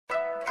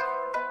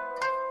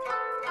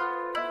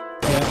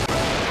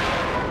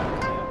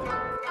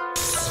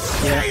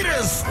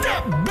Haters,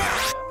 step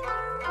back.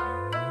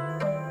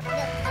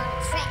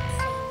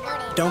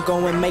 Don't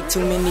go and make too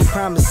many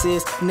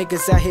promises.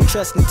 Niggas out here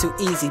trusting too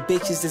easy.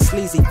 Bitches is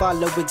sleazy.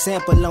 Follow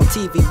example on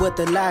TV. What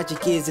the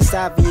logic is, it's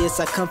obvious.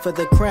 I come for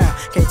the crown.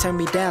 Can't turn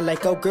me down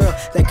like, oh girl,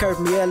 that curved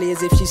me early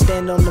as if she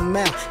stand on the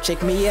mount.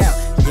 Check me out,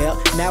 yeah.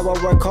 Now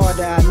I work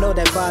harder. I know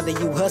that bother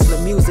you.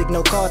 Hustler music,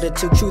 no Carter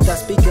to truth. I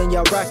speak and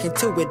y'all rockin'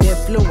 to it.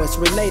 Influence,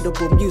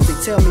 relatable music.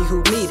 Tell me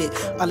who need it.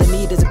 All I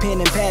need is a pen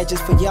and pad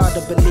just for y'all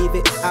to believe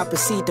it. I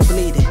proceed to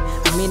bleed it.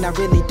 I mean, I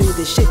really do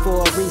this shit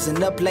for a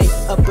reason. Up late,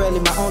 up early,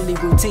 my only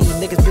routine.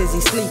 Niggas busy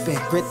sleeping.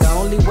 Grit the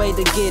only way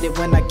to get it.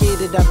 When I get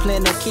it, I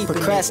plan on keeping it.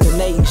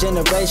 Procrastinating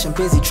generation,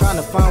 busy trying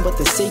to find what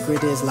the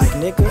secret is. Like,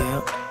 nigga,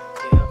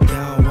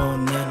 y'all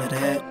want none of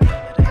that.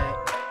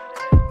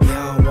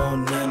 Y'all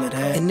want none of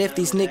that. And if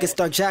these niggas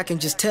start jocking,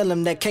 just tell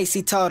them that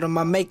KC taught them.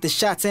 I make the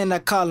shots and I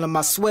call them.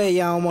 I swear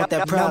y'all don't want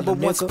that problem.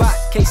 Number one spot,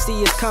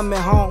 KC is coming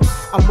home.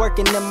 I'm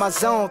working in my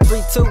zone.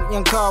 3-2,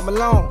 young Carl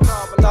Malone.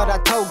 Thought I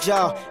told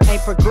y'all,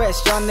 ain't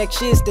progressed. Y'all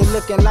next year still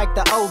looking like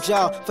the old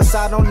y'all.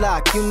 Facade on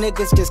lock, you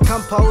niggas just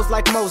compose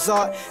like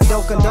Mozart.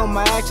 Don't condone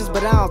my actions,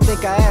 but I don't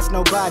think I asked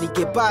nobody.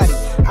 Get body,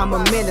 I'm a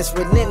menace,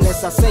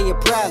 relentless, I say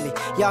it proudly.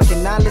 Y'all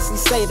can honestly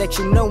say that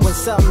you knowin'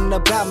 something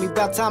about me.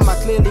 About time I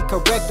clearly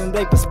correct them,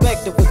 their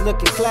perspective was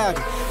looking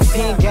cloudy.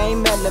 Pen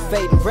game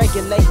elevating,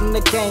 regulating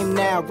the game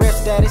now. Ref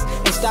status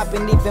ain't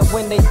stopping even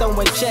when they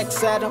throwing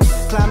checks at them.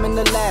 Climbing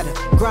the ladder,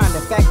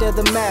 grinding, fact of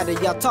the matter.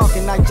 Y'all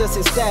talking, I just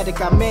ecstatic.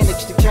 I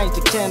managed to change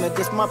the channel,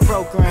 this my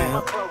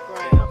program.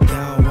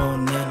 Y'all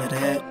want none of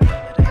that.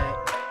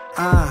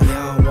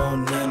 Y'all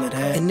want none of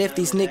that. And if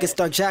these niggas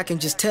start jocking,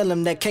 just tell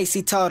them that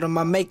KC taught them.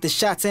 I make the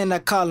shots and I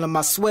call them.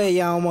 I swear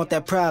y'all don't want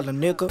that problem,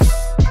 nigga.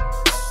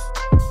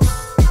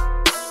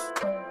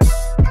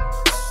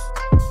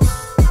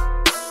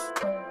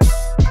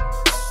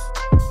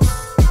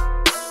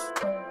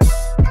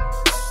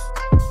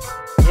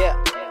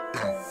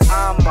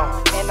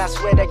 And I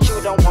swear that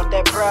you don't want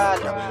that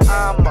problem.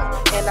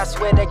 And I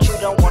swear that you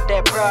don't want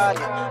that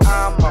problem.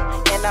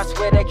 And I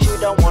swear that you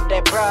don't want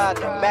that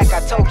problem. Mack, I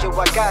told you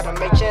I got him.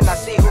 Make sure I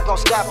see who gon'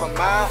 stop him.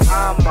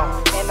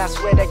 And I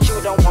swear that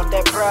you don't want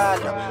that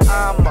problem.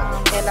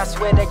 And I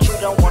swear that you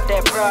don't want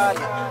that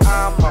problem.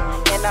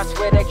 And I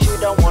swear that you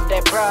don't want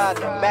that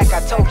problem. Mack, I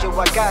told you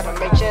I got him.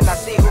 Make sure I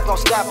see who gon'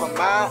 stop him.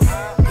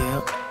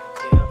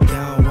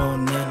 Y'all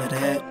want none of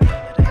that.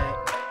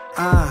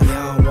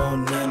 Y'all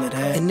want none of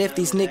that. And if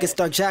these niggas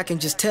start jocking,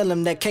 just tell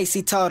them that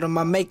KC taught them.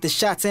 I make the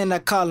shots and I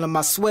call them.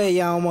 I swear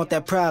y'all don't want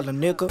that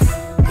problem, nigga.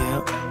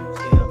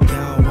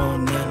 Y'all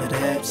want none of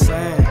that.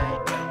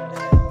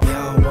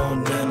 Y'all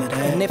want none of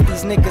that. And if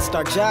these niggas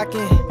start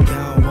jocking,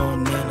 y'all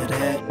want none of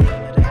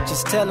that.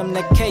 Just tell them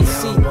that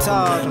KC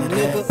taught them,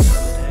 nigga.